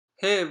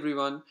Hey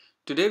everyone,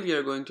 today we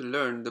are going to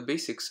learn the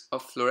basics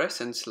of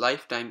Fluorescence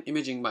Lifetime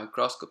Imaging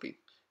Microscopy,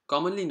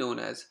 commonly known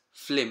as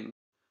FLIM.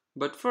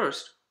 But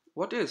first,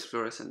 what is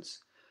fluorescence?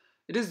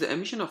 It is the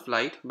emission of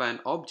light by an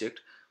object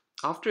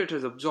after it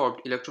has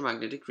absorbed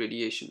electromagnetic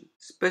radiation.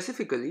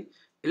 Specifically,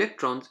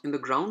 electrons in the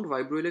ground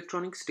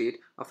vibroelectronic state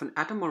of an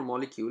atom or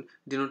molecule,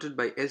 denoted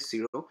by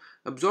S0,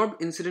 absorb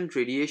incident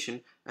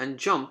radiation and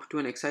jump to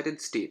an excited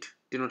state,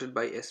 denoted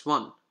by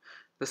S1.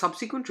 The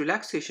subsequent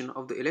relaxation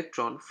of the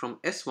electron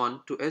from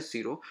S1 to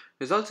S0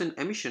 results in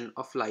emission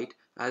of light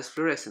as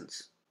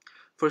fluorescence.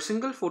 For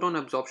single photon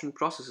absorption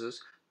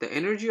processes, the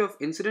energy of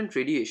incident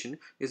radiation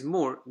is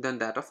more than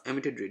that of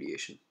emitted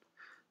radiation.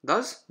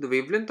 Thus, the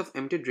wavelength of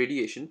emitted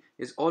radiation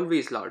is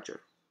always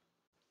larger.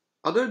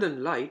 Other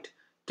than light,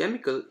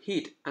 chemical,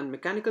 heat, and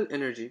mechanical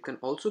energy can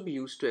also be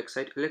used to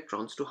excite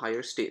electrons to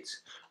higher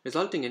states,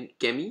 resulting in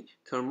chemi,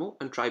 thermo,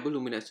 and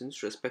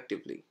triboluminescence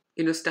respectively.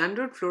 In a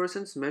standard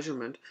fluorescence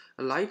measurement,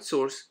 a light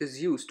source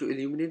is used to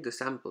illuminate the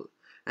sample,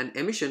 and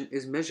emission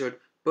is measured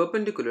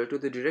perpendicular to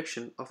the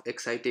direction of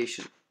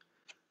excitation.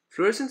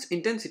 Fluorescence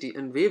intensity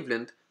and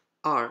wavelength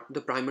are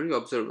the primary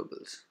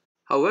observables.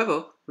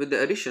 However, with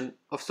the addition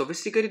of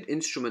sophisticated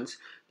instruments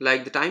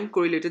like the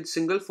time-correlated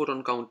single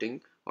photon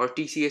counting or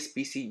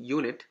TCSPC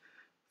unit,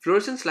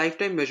 fluorescence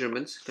lifetime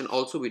measurements can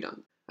also be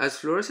done. As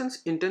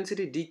fluorescence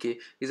intensity decay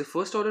is a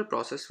first-order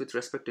process with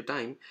respect to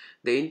time,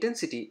 the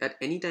intensity at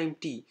any time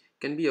t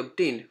can be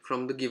obtained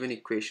from the given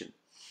equation.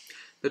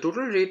 The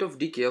total rate of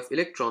decay of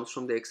electrons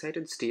from the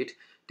excited state,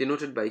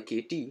 denoted by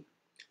kT,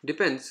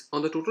 depends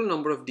on the total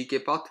number of decay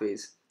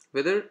pathways,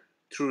 whether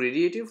through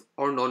radiative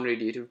or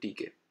non-radiative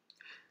decay.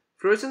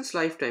 Fluorescence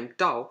lifetime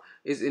tau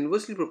is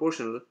inversely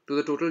proportional to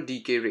the total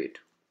decay rate.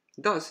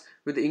 Thus,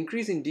 with the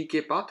increase in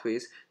decay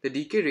pathways, the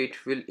decay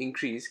rate will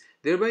increase,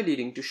 thereby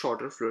leading to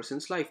shorter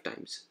fluorescence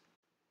lifetimes.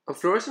 A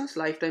fluorescence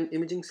lifetime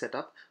imaging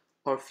setup,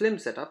 or FLIM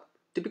setup,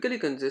 typically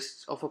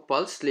consists of a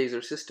pulsed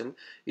laser system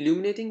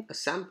illuminating a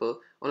sample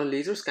on a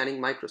laser scanning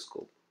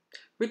microscope,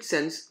 which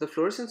sends the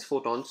fluorescence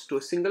photons to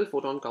a single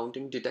photon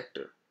counting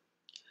detector.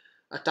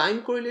 A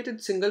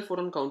time-correlated single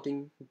photon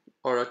counting,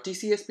 or a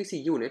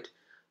TCSPC unit,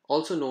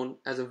 also known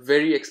as a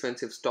very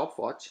expensive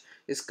stopwatch,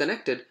 is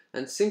connected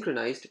and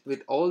synchronized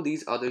with all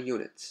these other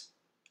units.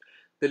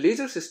 The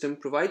laser system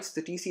provides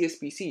the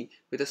TCSPC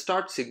with a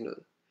start signal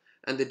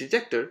and the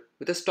detector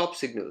with a stop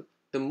signal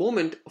the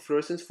moment a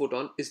fluorescence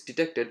photon is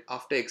detected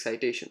after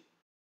excitation.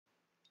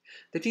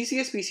 The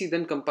TCSPC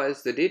then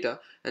compiles the data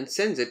and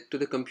sends it to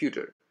the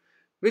computer,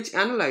 which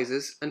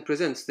analyzes and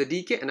presents the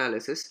decay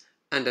analysis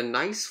and a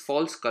nice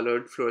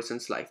false-colored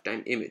fluorescence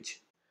lifetime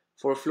image.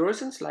 For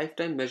fluorescence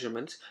lifetime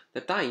measurements,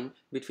 the time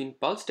between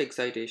pulsed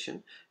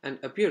excitation and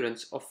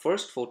appearance of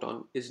first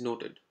photon is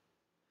noted.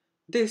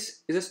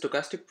 This is a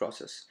stochastic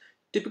process,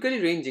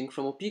 typically ranging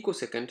from a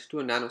picosecond to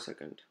a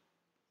nanosecond.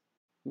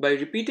 By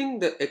repeating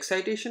the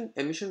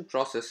excitation-emission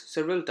process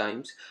several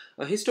times,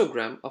 a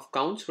histogram of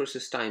counts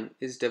versus time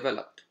is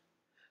developed.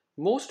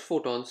 Most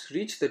photons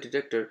reach the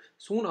detector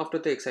soon after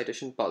the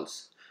excitation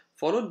pulse,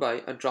 followed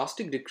by a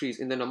drastic decrease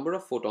in the number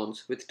of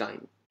photons with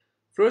time.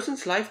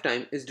 Fluorescence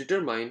lifetime is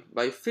determined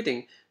by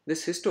fitting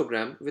this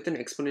histogram with an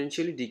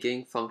exponentially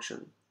decaying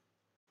function.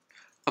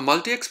 A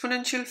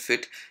multi-exponential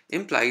fit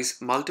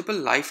implies multiple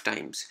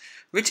lifetimes,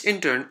 which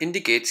in turn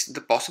indicates the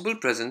possible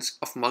presence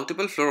of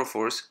multiple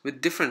fluorophores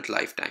with different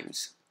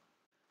lifetimes.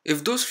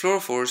 If those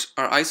fluorophores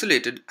are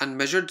isolated and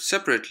measured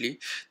separately,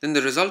 then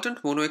the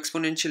resultant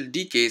monoexponential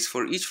decays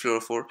for each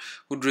fluorophore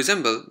would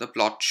resemble the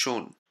plot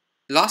shown.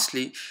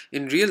 Lastly,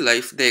 in real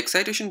life, the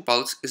excitation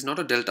pulse is not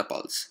a delta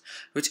pulse,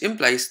 which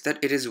implies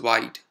that it is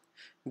wide,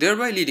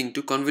 thereby leading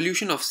to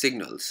convolution of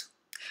signals.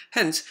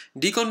 Hence,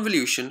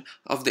 deconvolution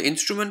of the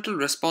instrumental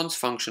response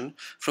function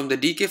from the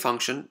decay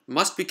function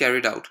must be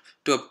carried out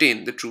to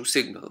obtain the true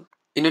signal.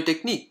 In a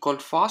technique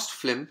called fast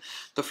FLIM,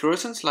 the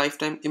fluorescence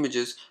lifetime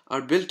images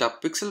are built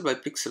up pixel by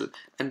pixel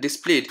and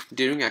displayed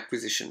during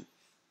acquisition.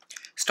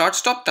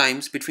 Start-stop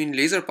times between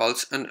laser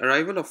pulse and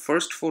arrival of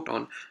first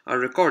photon are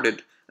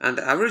recorded, and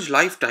the average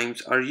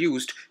lifetimes are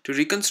used to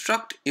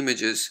reconstruct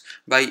images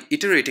by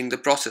iterating the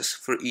process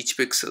for each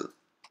pixel.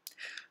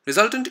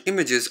 Resultant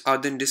images are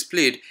then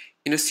displayed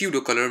in a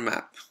pseudo-color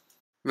map.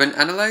 When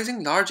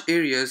analyzing large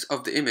areas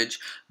of the image,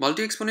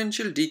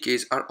 multi-exponential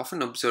decays are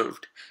often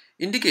observed,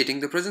 indicating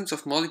the presence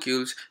of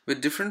molecules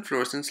with different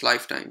fluorescence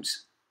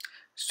lifetimes.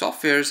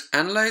 Softwares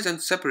analyze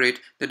and separate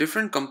the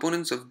different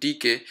components of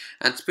decay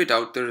and spit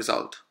out the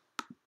result.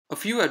 A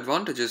few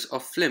advantages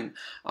of FLIM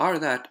are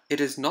that it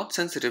is not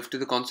sensitive to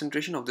the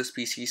concentration of the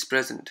species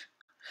present,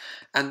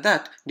 and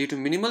that due to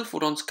minimal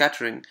photon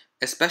scattering,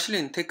 especially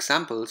in thick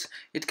samples,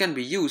 it can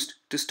be used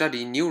to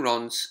study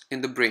neurons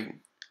in the brain,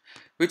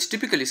 which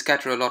typically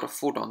scatter a lot of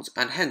photons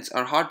and hence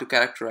are hard to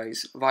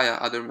characterize via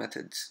other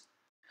methods.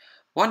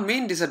 One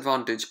main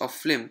disadvantage of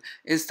FLIM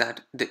is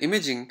that the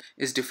imaging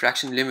is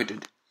diffraction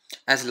limited,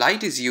 as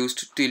light is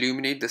used to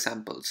illuminate the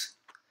samples.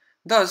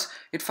 Thus,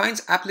 it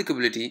finds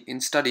applicability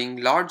in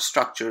studying large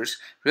structures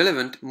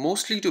relevant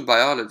mostly to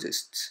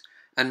biologists,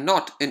 and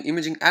not in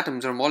imaging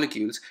atoms or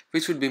molecules,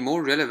 which would be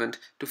more relevant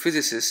to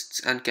physicists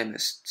and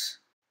chemists.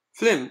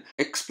 FLIM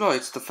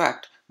exploits the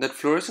fact that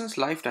fluorescence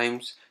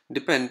lifetimes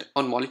depend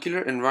on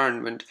molecular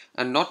environment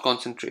and not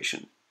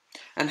concentration,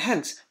 and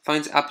hence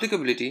finds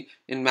applicability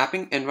in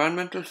mapping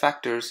environmental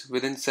factors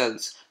within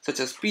cells such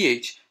as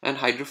pH and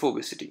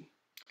hydrophobicity.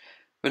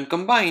 When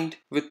combined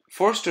with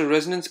Forster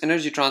resonance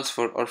energy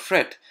transfer or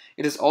FRET,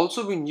 it has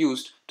also been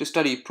used to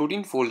study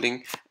protein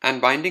folding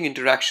and binding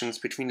interactions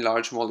between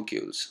large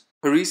molecules.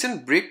 A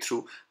recent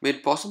breakthrough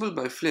made possible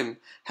by FLIM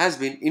has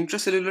been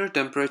intracellular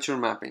temperature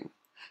mapping,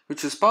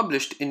 which was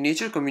published in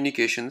Nature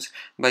Communications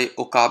by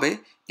Okabe,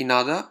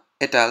 Inada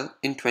et al.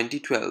 In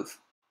 2012.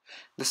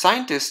 The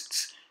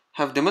scientists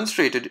have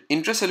demonstrated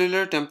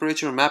intracellular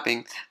temperature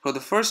mapping for the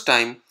first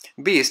time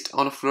based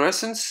on a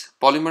fluorescence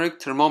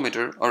polymeric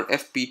thermometer or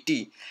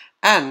FPT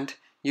and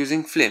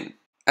using FLIM.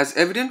 As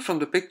evident from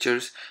the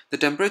pictures, the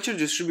temperature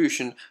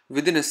distribution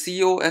within a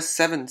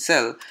COS7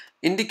 cell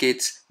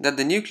indicates that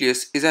the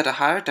nucleus is at a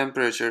higher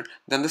temperature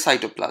than the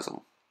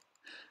cytoplasm.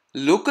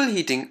 Local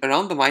heating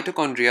around the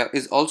mitochondria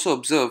is also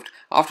observed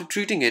after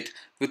treating it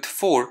with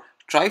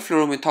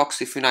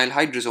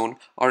 4-trifluoromethoxyphenylhydrazone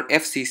or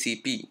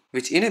FCCP,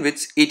 which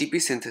inhibits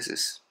ATP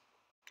synthesis.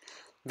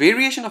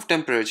 Variation of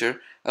temperature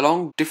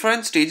along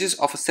different stages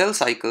of a cell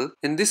cycle,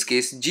 in this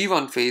case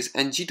G1 phase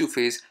and G2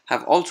 phase,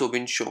 have also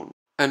been shown.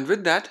 And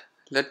with that,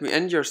 let me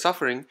end your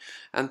suffering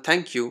and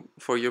thank you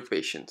for your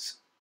patience.